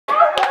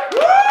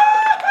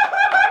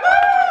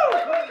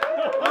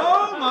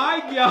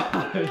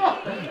never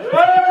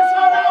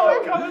saw that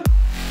one coming.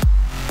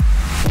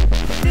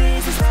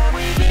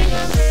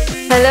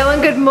 Hello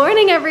and good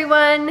morning,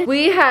 everyone.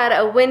 We had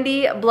a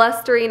windy,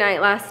 blustery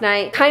night last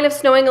night, kind of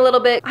snowing a little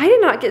bit. I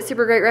did not get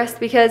super great rest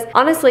because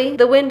honestly,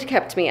 the wind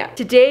kept me up.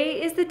 Today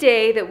is the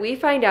day that we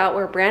find out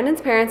where Brandon's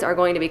parents are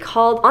going to be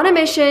called on a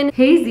mission.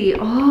 Hazy,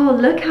 oh,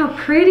 look how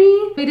pretty.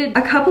 We did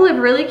a couple of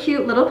really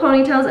cute little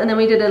ponytails and then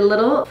we did a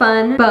little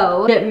fun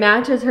bow that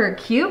matches her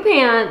cute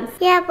pants.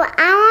 Yeah, but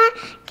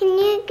can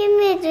you give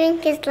me a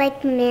drink? It's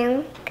like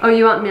milk. Oh,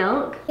 you want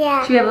milk?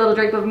 Yeah. Should we have a little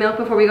drink of milk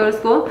before we go to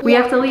school? We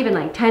have to leave in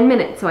like 10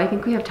 minutes, so I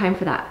think we have time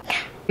for that.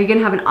 Are you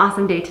gonna have an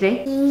awesome day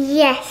today?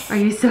 Yes. Are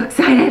you so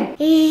excited?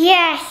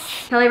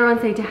 Yes. Tell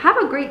everyone, say, to have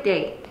a great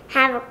day.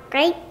 Have a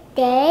great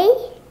day.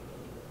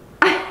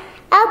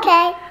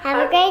 Okay, have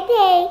a great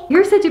day.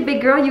 You're such a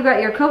big girl, you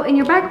got your coat and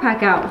your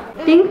backpack out.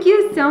 Thank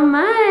you so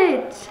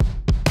much.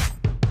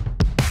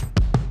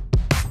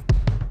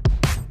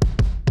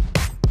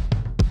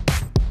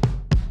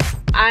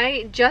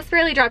 I just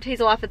barely dropped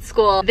Hazel off at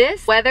school.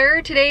 This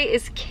weather today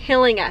is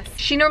killing us.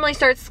 She normally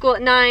starts school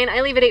at 9.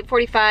 I leave at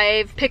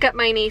 8:45, pick up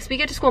my niece. We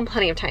get to school in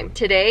plenty of time.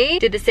 Today,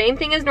 did the same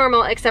thing as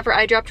normal, except for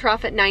I dropped her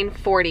off at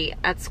 9:40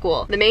 at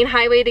school. The main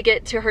highway to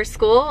get to her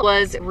school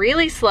was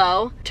really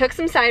slow. Took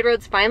some side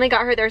roads, finally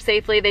got her there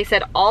safely. They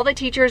said all the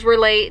teachers were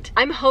late.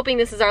 I'm hoping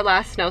this is our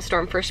last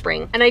snowstorm for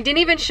spring. And I didn't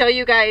even show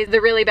you guys the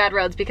really bad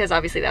roads because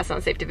obviously that's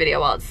not safe to video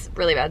while it's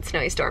really bad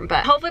snowy storm.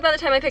 But hopefully by the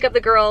time I pick up the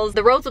girls,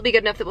 the roads will be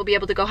good enough that we'll be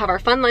able to go have our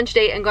fun lunch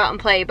date and go out and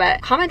play.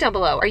 But comment down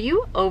below, are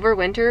you over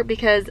winter?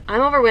 Because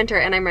I'm over winter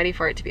and I'm ready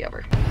for it to be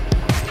over.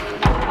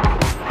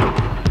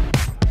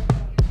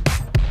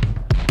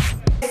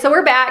 So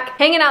we're back,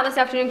 hanging out this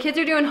afternoon. Kids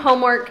are doing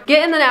homework,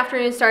 getting the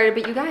afternoon started,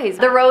 but you guys,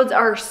 the roads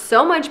are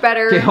so much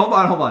better. Okay, hold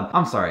on.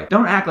 I'm sorry.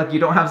 Don't act like you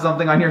don't have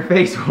something on your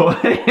face.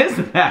 What is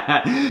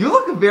that? You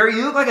look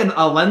like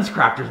a lens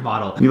crafter's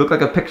model. You look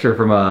like a picture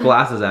from a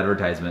glasses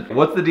advertisement.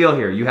 What's the deal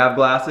here? You have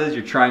glasses,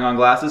 you're trying on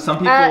glasses. Some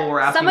people were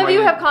asking. Some of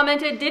you have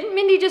commented, didn't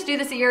Mindy just do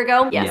this a year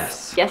ago?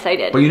 Yes. Yes, I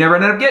did. But you never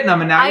ended up getting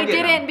them, and now you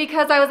didn't them.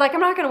 Because I was like, I'm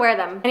not gonna wear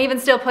them. And even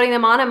still putting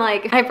them on, I'm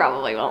like, I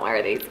probably won't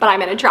wear these, but I'm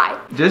gonna try.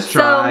 Just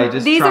try, so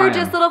these are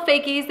just little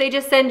fakies. They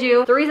just send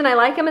you, the reason I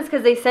like them is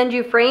because they send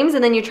you frames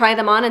and then you try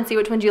them on and see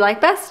which ones you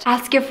like best.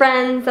 Ask your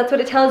friends, that's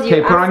what it tells you.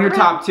 Okay, put on your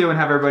top two and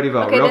have everybody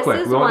vote real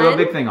quick. We won't do a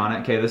big thing on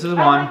it. Okay, this is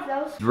one.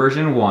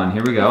 Version 1,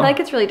 here we go. I feel like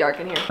it's really dark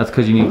in here. That's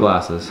because you need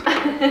glasses.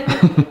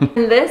 And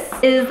this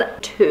is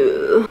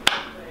 2.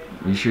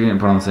 You sure you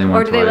didn't put on the same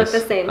one twice? Or do they look the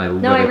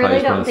same? No, I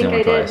really don't think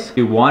I did.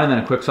 Do 1 and then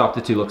a quick swap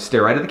to 2. Look,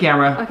 stare right at the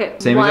camera. Okay,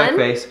 same exact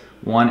face.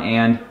 1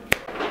 and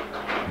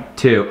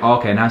 2.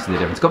 Okay, now I see the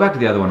difference. Go back to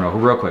the other one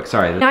real quick.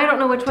 Sorry. Now I don't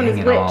know which one is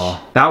which.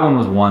 That one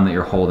was 1 that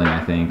you're holding,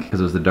 I think, because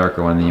it was the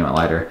darker one and then you went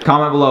lighter.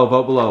 Comment below,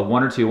 vote below.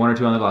 1 or 2, 1 or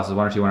 2 on the glasses.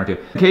 1 or 2, 1 or 2.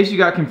 In case you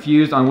got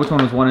confused on which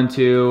one was 1 and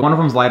 2, one of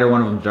them's lighter,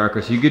 one of them's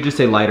darker. So you could just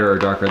say lighter or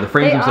darker. The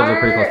frames themselves are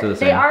pretty close to the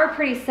same. They are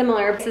pretty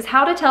similar. This is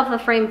how to tell if the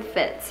frame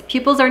fits.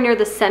 Pupils are near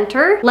the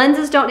center.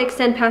 Lenses don't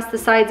extend past the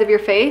sides of your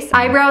face.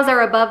 Eyebrows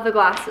are above the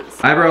glasses.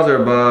 Eyebrows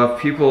are above.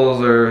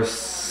 Pupils are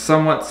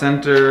somewhat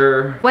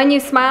center. When you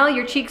smile,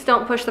 your cheeks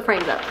don't push the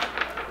frames up.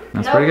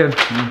 That's pretty good.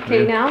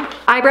 Okay, now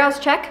eyebrows,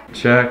 check.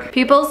 Check.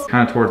 Pupils.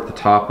 Kind of towards the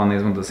top on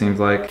these ones, it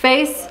seems like.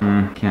 Face.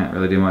 Can't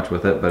really do much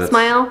with it, but it's.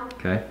 Smile.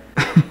 Okay.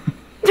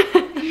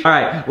 All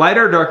right,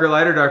 lighter or darker,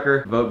 lighter or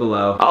darker, vote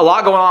below. A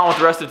lot going on with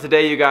the rest of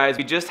today, you guys.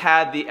 We just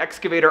had the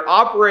excavator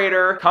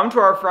operator come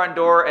to our front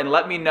door and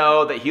let me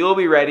know that he will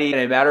be ready in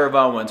a matter of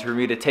moments for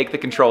me to take the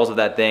controls of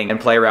that thing and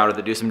play around with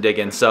it, do some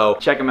digging. So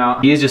check him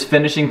out. He is just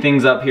finishing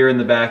things up here in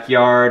the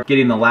backyard,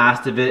 getting the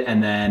last of it,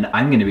 and then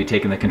I'm gonna be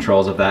taking the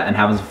controls of that and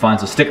having some fun,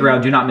 so stick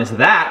around, do not miss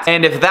that.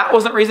 And if that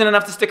wasn't reason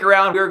enough to stick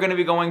around, we're gonna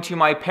be going to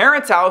my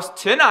parents' house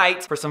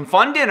tonight for some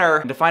fun dinner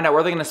and to find out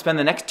where they're gonna spend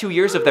the next 2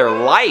 years of their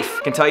life.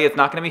 I can tell you it's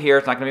not gonna be here,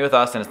 it's not gonna be with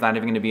us, and it's not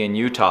even gonna be in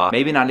Utah.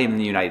 Maybe not even in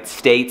the United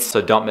States, so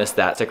don't miss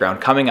that. Stick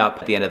around, coming up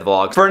at the end of the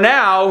vlog. For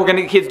now, we're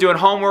gonna get kids doing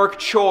homework,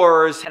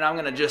 chores, and I'm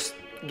gonna just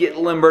get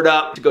limbered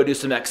up to go do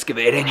some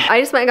excavating. I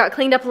just went and got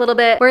cleaned up a little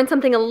bit. Wearing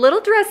something a little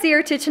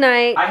dressier to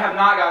tonight. I have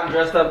not gotten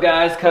dressed up,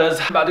 guys,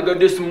 because I'm about to go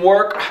do some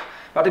work.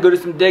 About to go do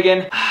some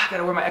digging. I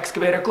gotta wear my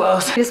excavator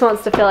clothes. He just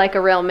wants to feel like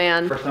a real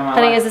man. First time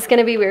in my life. Is this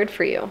gonna be weird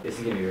for you? This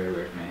is gonna be very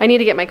weird for me. I need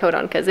to get my coat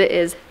on because it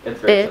is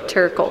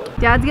bitter cold.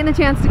 Dad's getting a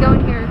chance to go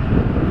in here.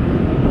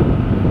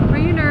 Are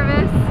you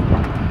nervous?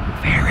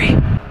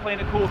 Very. Playing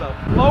it cool though.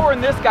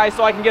 Lowering this guy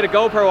so I can get a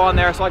GoPro on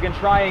there so I can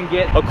try and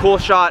get a cool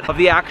shot of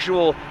the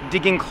actual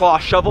digging claw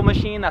shovel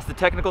machine. That's the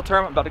technical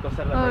term. I'm about to go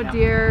set it up right now. Oh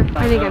dear,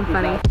 I think I'm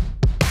funny.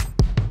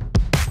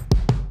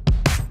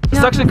 The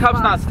suction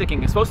cup's not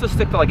sticking. It's supposed to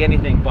stick to like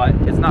anything, but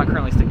it's not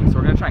currently sticking. So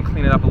we're gonna try and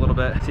clean it up a little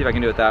bit. See if I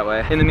can do it that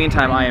way. In the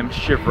meantime, I am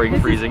shivering,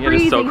 freezing. It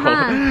is so cold.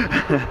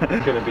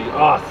 It's gonna be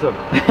awesome.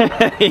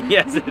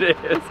 Yes, it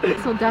is.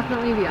 This will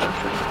definitely be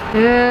awesome.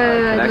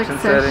 Good. Connection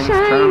settings,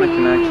 turn on the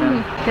connection.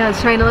 Yeah,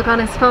 he's trying to look on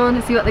his phone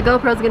to see what the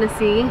GoPro's gonna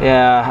see.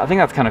 Yeah, I think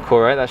that's kind of cool,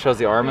 right? That shows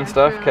the arm and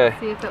stuff. Okay.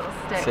 See if it will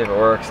stick. See if it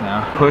works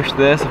now. Push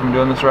this if I'm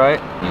doing this right.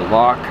 You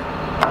lock.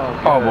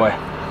 Oh boy.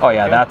 Oh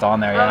yeah, that's on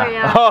there, yeah. Oh,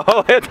 yeah.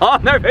 Oh, it's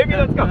on there, baby,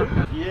 let's go.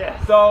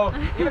 Yeah. So,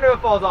 even if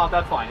it falls off,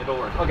 that's fine, it'll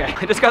work. Okay,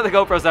 I just got the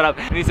GoPro set up,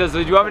 and he says,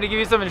 so do you want me to give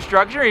you some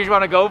instruction, or you just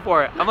want to go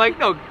for it? I'm like,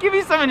 no, give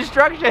me some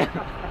instruction.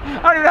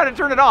 I don't even know how to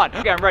turn it on.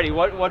 Okay, I'm ready.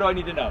 What do I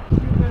need to know?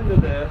 Scoop into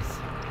this.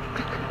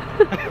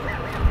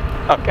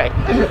 Okay.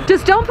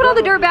 Just don't put all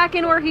the dirt back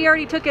in where he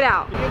already took it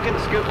out. You can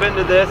scoop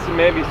into this and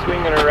maybe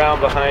swing it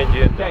around behind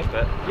you and Okay. dump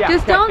it. Yeah,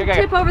 Just okay, don't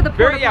okay. tip over the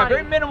porta potty.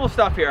 Very minimal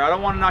stuff here. I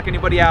don't want to knock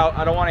anybody out.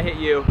 I don't want to hit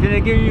you.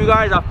 Gonna give you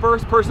guys a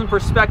first person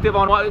perspective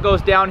on what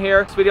goes down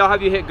here. Sweetie, I'll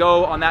have you hit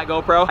go on that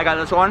GoPro. I got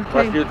this one.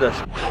 Okay. Let's do this.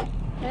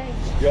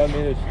 You want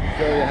me to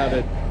show you how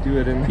to do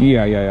it in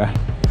there? Yeah.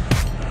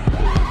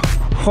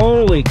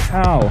 Holy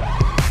cow.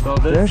 So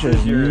this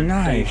is your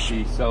nice.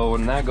 safety. So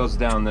when that goes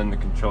down, then the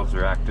controls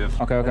are active.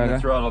 Okay, and the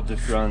throttle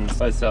just runs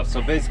by itself.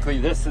 So basically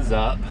this is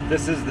up.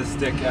 This is the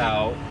stick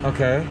out.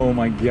 Okay. Oh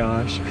my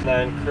gosh.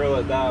 Then curl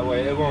it that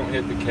way. It won't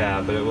hit the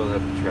cab, but it will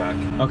hit the track.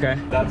 Okay.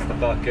 That's the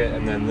bucket,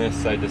 and then this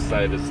side to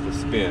side is the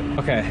spin.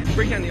 Okay.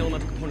 Break down the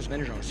elemental components of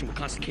energy on a single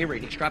constant K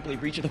rating. Extrapolate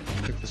reach of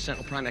the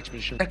Sentinel Prime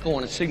expedition. Echo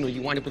on a signal,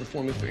 you wind up with a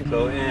 4-move 3.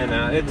 So in,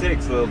 out. It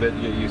takes a little bit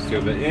to get used to,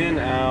 but in,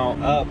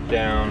 out, up,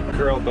 down,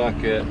 curl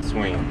bucket,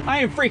 swing. I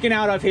am freaking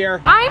out up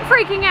here. I'm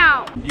freaking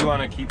out. You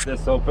want to keep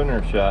this open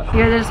or shut?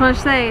 Yeah, I just want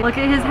to say, look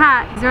at his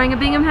hat. He's wearing a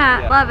Bingham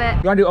hat. Yeah. Love it.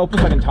 You want to do open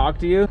so I can talk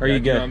to you? Or are you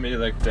Do you good? want me to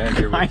like stand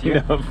here I with you?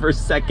 know, for a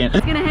second.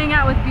 He's gonna hang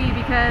out with B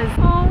because,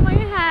 oh my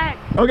heck.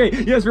 Okay,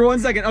 yes, for 1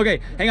 second.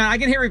 Okay, hang on. I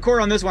can hit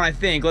record on this one, I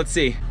think. Let's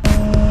see.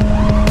 Zoom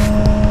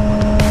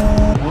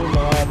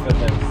up and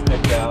then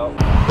stick out.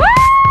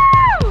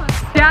 Woo!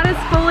 Dad is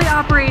fully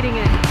operating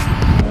it.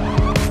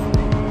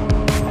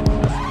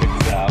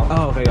 Sticks out.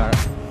 Oh, okay, got it.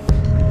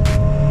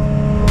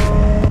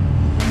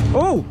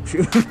 Oh,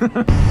 shoot.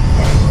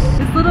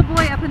 This little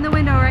boy up in the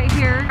window right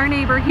here, our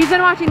neighbor, he's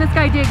been watching this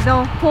guy dig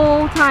the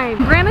whole time.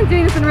 Brandon's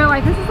doing this in real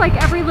life. This is like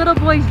every little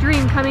boy's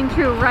dream coming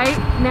true right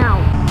now.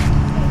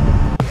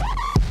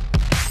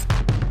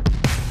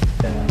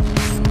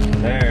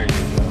 There you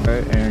go.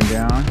 Right, and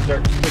down.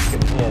 Start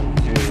sticking in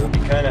too.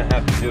 You kind of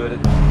have to do it.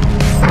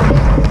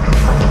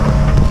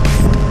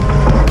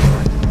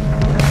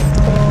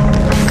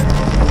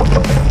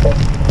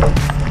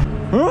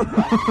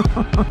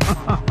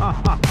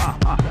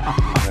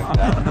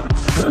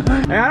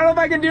 Hey, I don't know if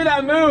I can do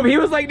that move. He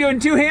was like doing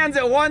 2 hands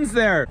at once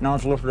there. Now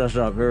let's lift this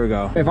up. Here we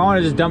go. If I want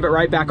to just dump it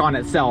right back on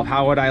itself,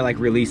 how would I like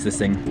release this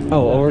thing?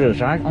 Oh, over to the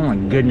side? Oh my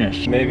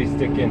goodness. Maybe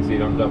stick in so you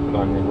don't dump it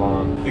on your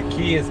lawn. The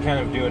key is kind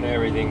of doing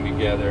everything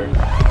together.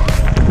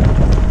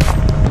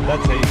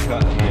 That's how you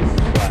cut a nice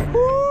flat.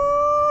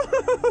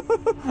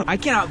 I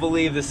cannot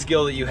believe the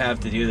skill that you have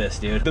to do this,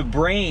 dude. The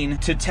brain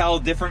to tell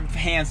different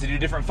hands to do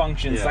different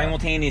functions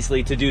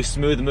simultaneously to do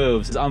smooth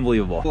moves is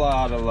unbelievable. A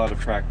lot of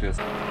practice.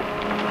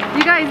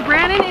 You guys,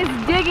 Brandon is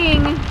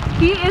digging.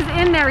 He is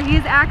in there. He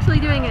is actually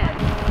doing it.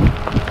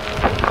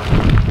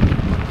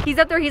 He's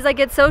up there. He's like,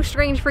 it's so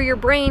strange for your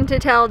brain to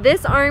tell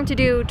this arm to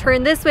do,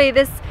 turn this way,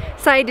 this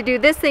side to do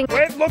this thing.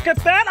 Wait, look at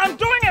that. I'm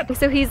doing it.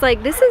 So he's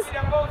like, this is,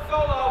 I'm going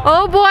solo.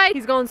 oh boy.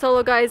 He's going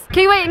solo, guys.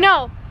 Okay, wait,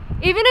 no.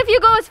 Even if you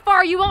go as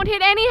far, you won't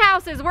hit any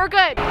houses. We're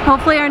good.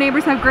 Hopefully our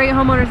neighbors have great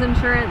homeowners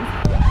insurance.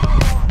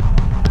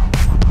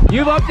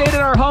 You've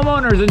updated our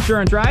homeowners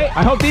insurance, right?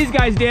 I hope these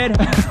guys did.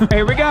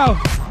 Here we go.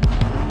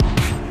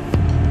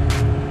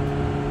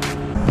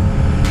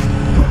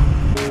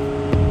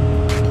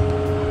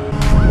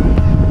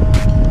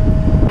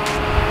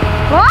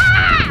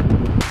 Ah!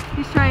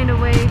 He's trying to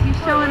wave. He's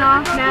showing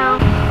off now.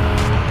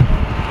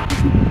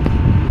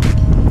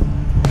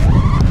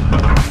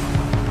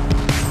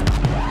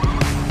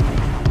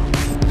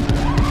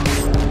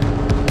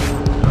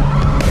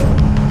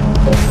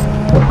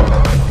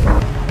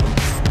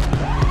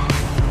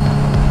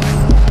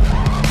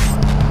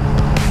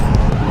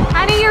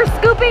 Honey, you're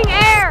scooping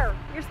air.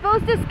 You're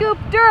supposed to scoop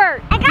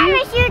dirt. I got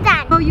my shoes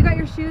on. Oh, you got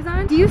your shoes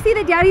on? Do you see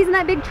that Daddy's in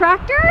that big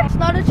tractor? It's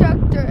not a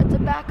tractor, it's a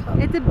backhoe.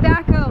 It's a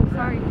backhoe,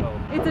 sorry.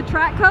 It's a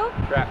trackhoe?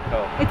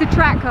 Trackhoe. It's a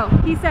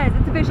trackhoe. He says,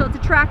 it's official, it's a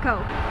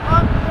trackhoe.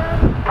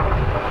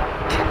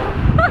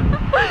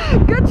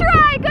 Good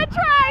try, good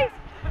try.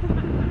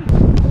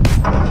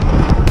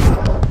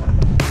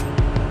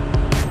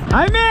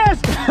 I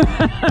missed.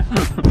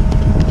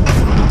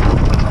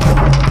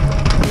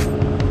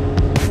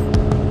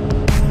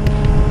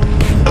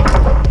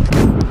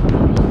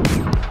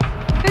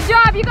 Good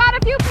job, you got a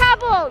few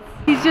pebbles.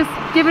 He's just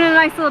giving it a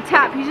nice little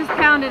tap. He's just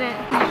pounding it.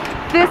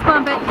 Fist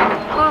bump it.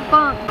 Oh,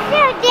 bump.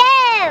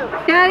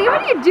 Daddy,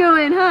 what are you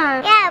doing,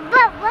 huh? Yeah,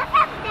 but what's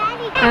up,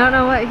 Daddy? I don't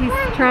know what he's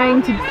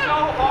trying to do. So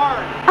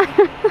hard.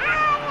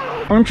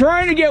 I'm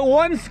trying to get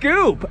one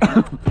scoop.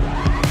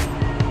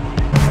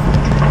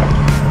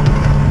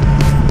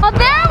 Oh,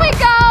 there we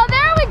go,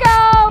 there we go.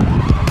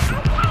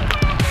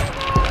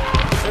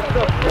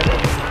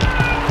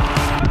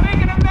 I'm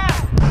making a mess.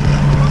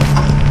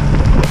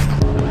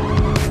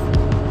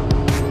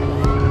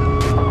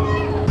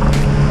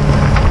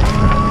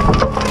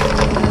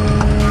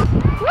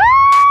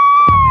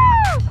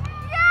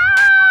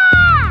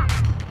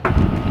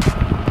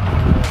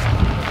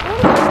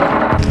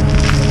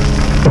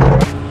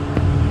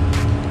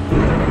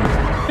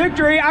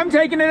 victory. I'm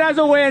taking it as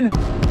a win.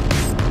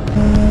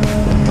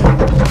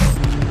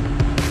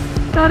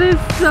 That is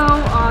so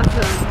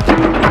awesome.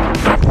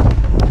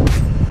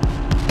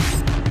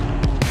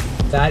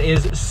 That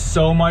is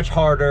so much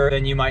harder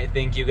than you might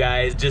think, you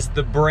guys. Just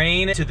the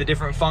brain to the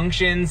different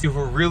functions. You've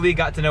really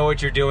got to know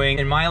what you're doing.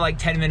 In my like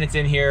 10 minutes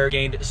in here,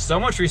 gained so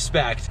much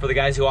respect for the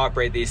guys who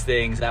operate these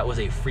things. That was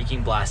a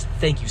freaking blast.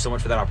 Thank you so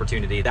much for that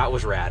opportunity. That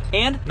was rad.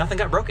 And nothing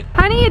got broken.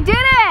 Honey, you did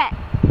it!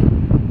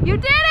 You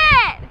did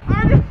it!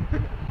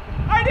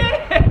 I did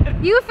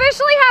it! You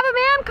officially have a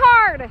man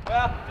card!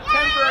 Well,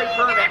 temporary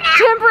permit.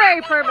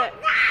 Temporary permit.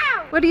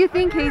 What do you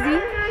think,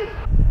 Hazy?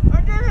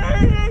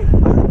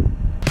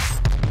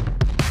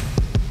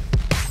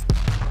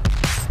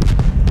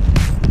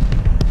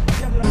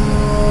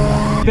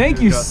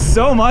 Thank you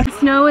so much.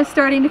 Snow is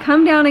starting to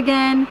come down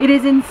again. It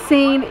is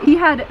insane. He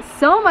had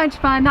so much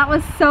fun. That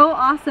was so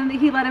awesome that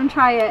he let him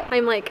try it.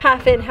 I'm like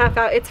half in, half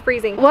out. It's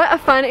freezing. What a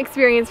fun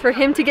experience for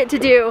him to get to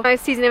do. I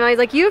was teasing him. I was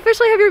like, you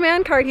officially have your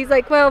man card. He's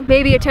like, well,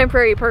 maybe a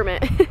temporary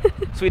permit.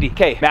 Sweetie,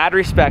 okay, mad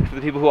respect for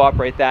the people who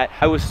operate that.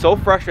 I was so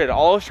frustrated.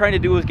 All I was trying to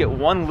do was get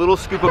one little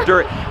scoop of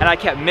dirt and I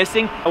kept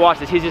missing. I watched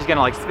this. He's just gonna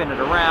like spin it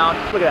around.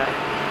 Look at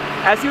that.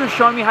 As he was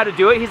showing me how to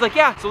do it, he's like,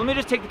 yeah, so let me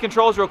just take the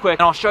controls real quick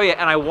and I'll show you.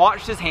 And I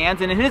watched his hands,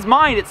 and in his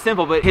mind, it's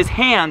simple, but his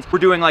hands were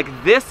doing like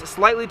this,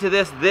 slightly to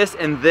this,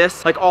 and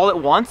this, like all at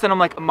once. And I'm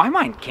like, my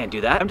mind can't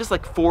do that. I'm just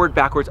like forward,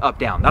 backwards, up,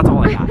 down. That's all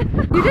I got.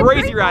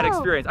 Crazy rad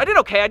experience. I did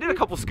okay. I did a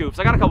couple scoops.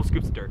 I got a couple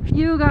scoops of dirt.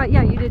 You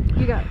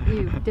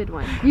did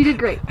one. You did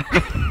great.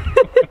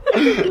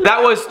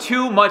 That was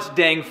too much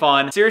dang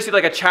fun. Seriously,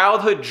 like a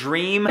childhood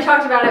dream. I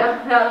talked about it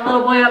with that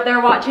little boy up there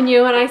watching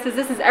you, and I says,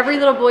 this is every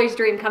little boy's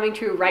dream coming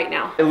true right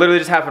now. It literally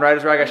just happened right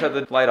as Rag shut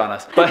the light on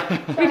us. But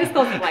we just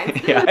closed the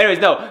blinds. Yeah. Anyways,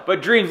 no,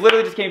 but dreams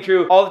literally just came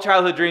true. All the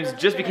childhood dreams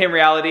just became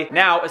reality.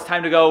 Now it's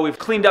time to go. We've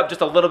cleaned up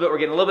just a little bit. We're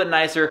getting a little bit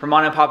nicer for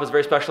Mom and Papa's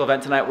very special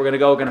event tonight. We're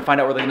gonna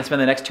find out where they're gonna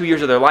spend the next 2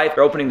 years of their life.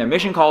 They're opening their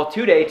mission call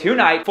today,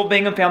 tonight. Full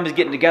Bingham family's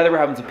getting together. We're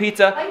having some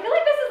pizza. I feel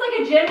like this is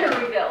like a gender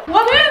reveal.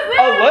 What is this?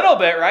 A little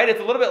bit, right? It's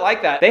a little bit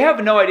like that. They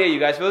have no idea, you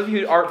guys. For those of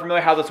you who aren't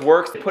familiar how this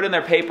works, they put in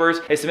their papers,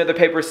 they submit their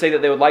papers, say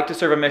that they would like to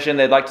serve a mission.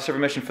 They'd like to serve a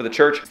mission for the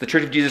church. It's the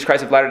Church of Jesus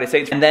Christ of Latter-day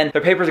Saints. And then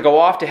their papers go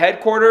off to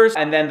headquarters,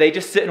 and then they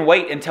just sit and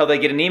wait until they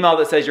get an email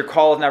that says your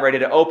call is now ready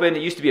to open.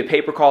 It used to be a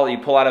paper call that you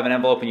pull out of an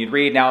envelope and you'd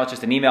read. Now it's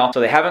just an email. So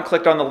they haven't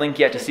clicked on the link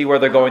yet to see where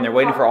they're going. They're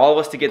waiting for all of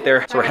us to get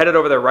there. So we're headed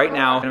over there right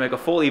now. We're gonna make a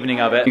full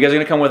evening of it. You guys are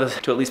gonna come with us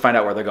to at least find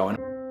out where they're going.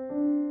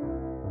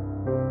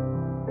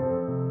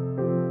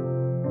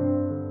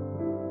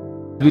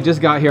 We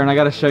just got here and I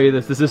gotta show you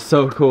this. This is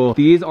so cool.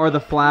 These are the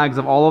flags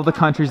of all of the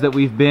countries that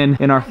we've been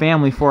in our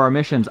family for our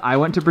missions. I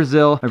went to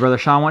Brazil, my brother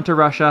Sean went to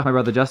Russia, my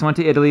brother Justin went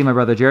to Italy, my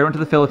brother Jared went to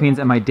the Philippines,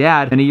 and my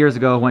dad many years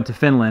ago went to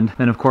Finland.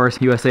 And of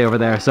course, USA over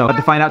there. So I had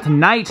to find out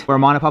tonight where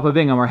Mom and Papa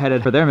Bingham are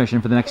headed for their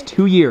mission for the next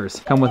 2 years.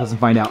 Come with us and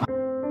find out.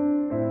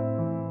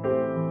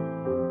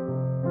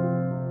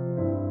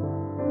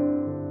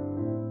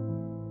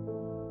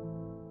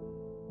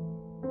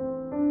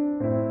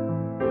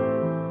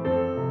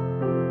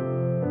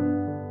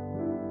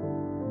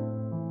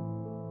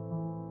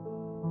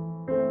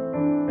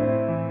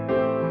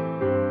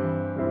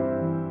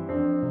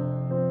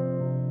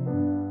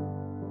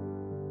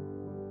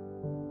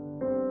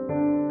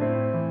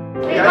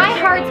 My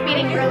heart's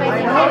beating really.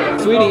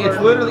 Sweetie, it's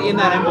literally in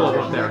that envelope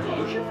up there.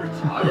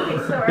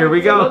 Here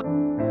we go.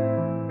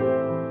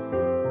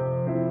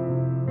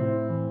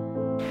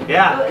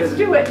 Yeah, Let's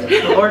do it.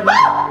 the Lord.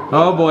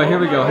 Oh boy, here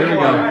we go, here we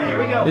go. Here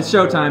we go. It's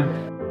showtime.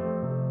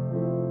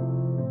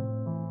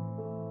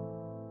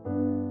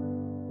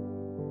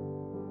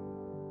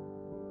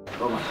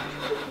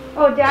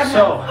 Oh, Dad.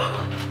 So,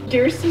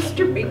 Dear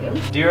Sister Bingham,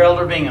 dear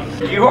Elder Bingham,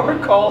 you are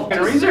called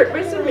to serve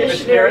as a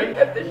missionary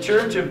at the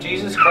Church of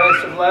Jesus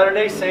Christ of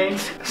Latter-day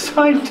Saints,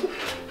 signed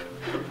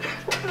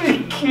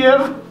in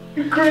Kiev,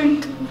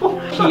 Ukraine.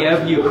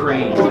 Kiev,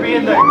 Ukraine. We'll be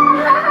in the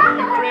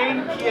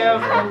Ukraine,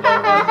 Kiev, and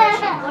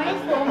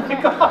oh my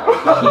God.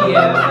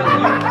 Kiev,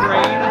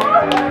 Ukraine.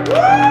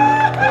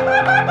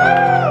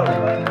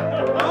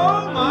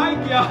 Oh my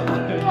God.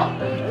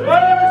 I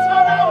never saw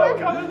that one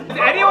coming. Does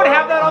anyone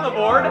have that on the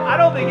board? I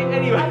don't think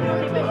anyone.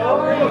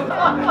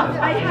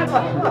 I have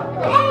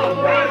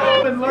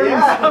I've been learning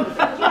something.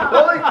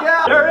 Holy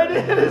cow. There it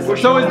is.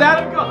 So is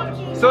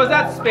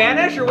that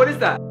Spanish or what is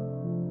that?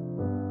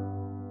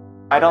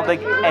 I don't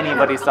think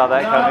anybody saw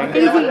that coming.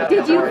 Daisy,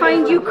 did you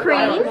find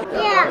Ukraine?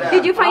 Yeah.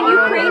 Did you find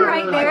Ukraine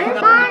right there?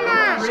 Mama.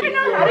 I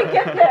know how to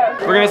get there.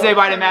 We're gonna say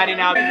bye to Maddie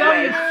now.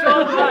 Love you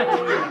so much.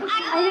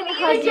 I didn't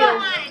hug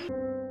you.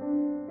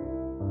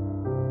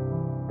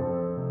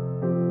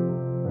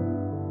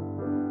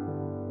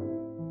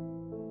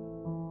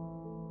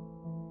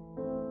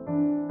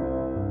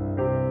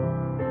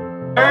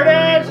 There it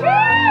is.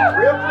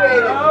 Real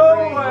creative.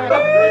 Oh my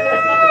God.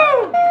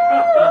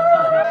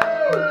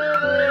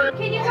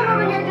 Can you come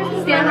over here just to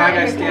Stand I right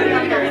gotta here. stand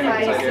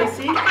right here.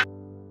 Sissy.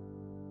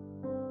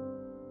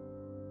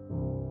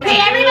 Okay,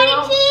 everybody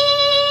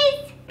cheese!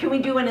 Can we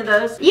do one of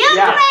those?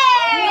 Ukraine!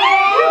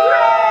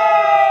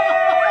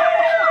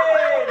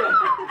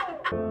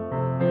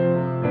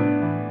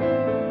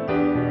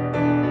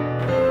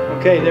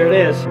 Okay, there it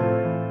is.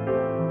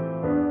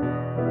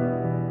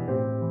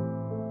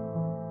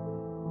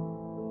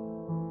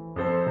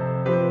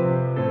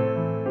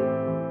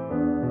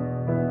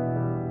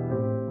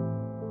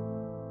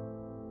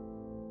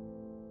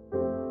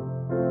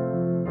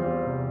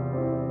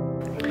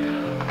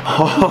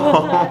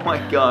 Oh my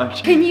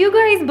gosh. Can you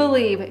guys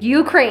believe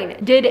Ukraine?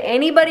 Did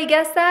anybody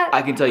guess that?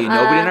 I can tell you,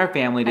 nobody in our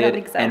family I don't did.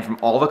 think so. And from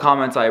all the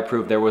comments I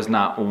approved, there was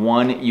not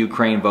one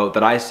Ukraine vote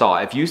that I saw.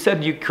 If you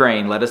said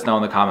Ukraine, let us know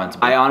in the comments.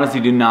 I honestly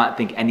do not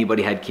think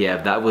anybody had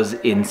Kiev. That was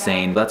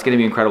insane. That's gonna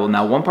be incredible.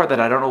 Now, one part that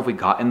I don't know if we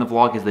got in the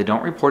vlog is they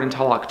don't report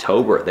until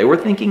October. They were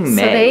thinking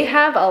May. So they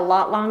have a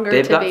lot longer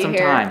They've to got be some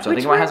here, time. So I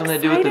think it might have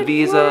something to do with the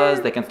visas.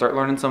 They can start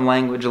learning some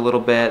language a little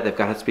bit. They've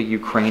got to speak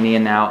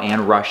Ukrainian now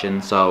and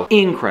Russian. So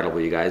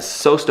incredible, you guys.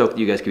 So stoked that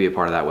you guys could be a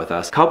part of that with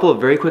us. Couple of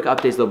very quick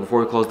updates though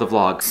before we close the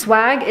vlog.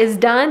 Swag is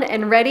done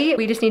and ready.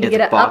 We just need to get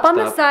it up on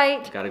the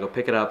site. Gotta go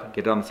pick it up,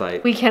 get it on the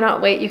site. We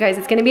cannot wait, you guys.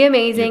 It's gonna be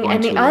amazing.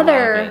 And the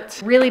other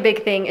really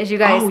big thing is, you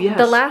guys,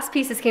 the last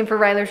pieces came for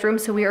Ryler's room,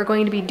 so we are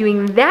going to be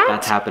doing that.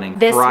 That's happening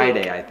this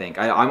Friday, week. I think.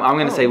 I'm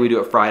gonna say we do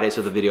it Friday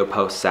so the video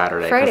posts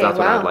Saturday. Friday, that's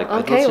what wow. I'd like.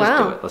 Okay,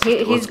 let's just do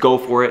it. Let's go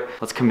for it.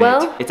 Let's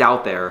commit. It's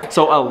out there.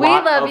 So a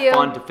lot of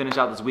fun to finish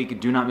out this week.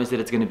 Do not miss it.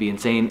 It's gonna be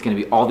insane. It's gonna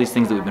be all these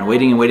things that we've been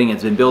waiting and waiting.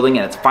 It's been building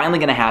and it's finally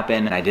gonna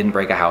happen. And I didn't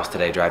break a house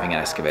today driving an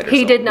excavator.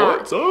 He did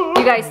not. You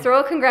guys throw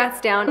a congrats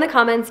down in the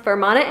comments for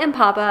Mana and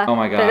Papa. Oh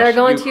my gosh. That they're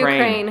going to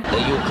Ukraine.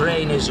 The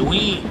Ukraine is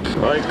weak.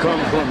 I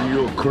come from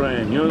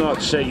Ukraine. You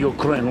not say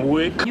Ukraine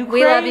weak?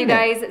 We love you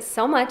guys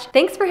so much.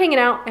 Thanks for hanging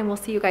out, and we'll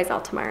see you guys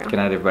all tomorrow. Good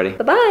night, everybody.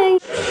 Bye-bye.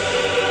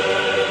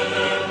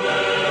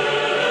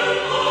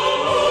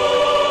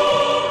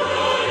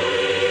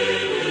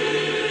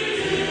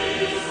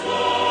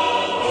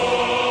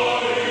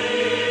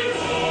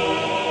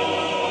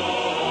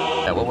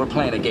 Well, we're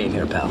playing a game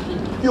here, pal.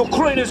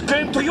 Ukraine is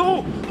came to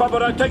you. How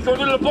about I take your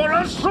little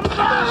bonus?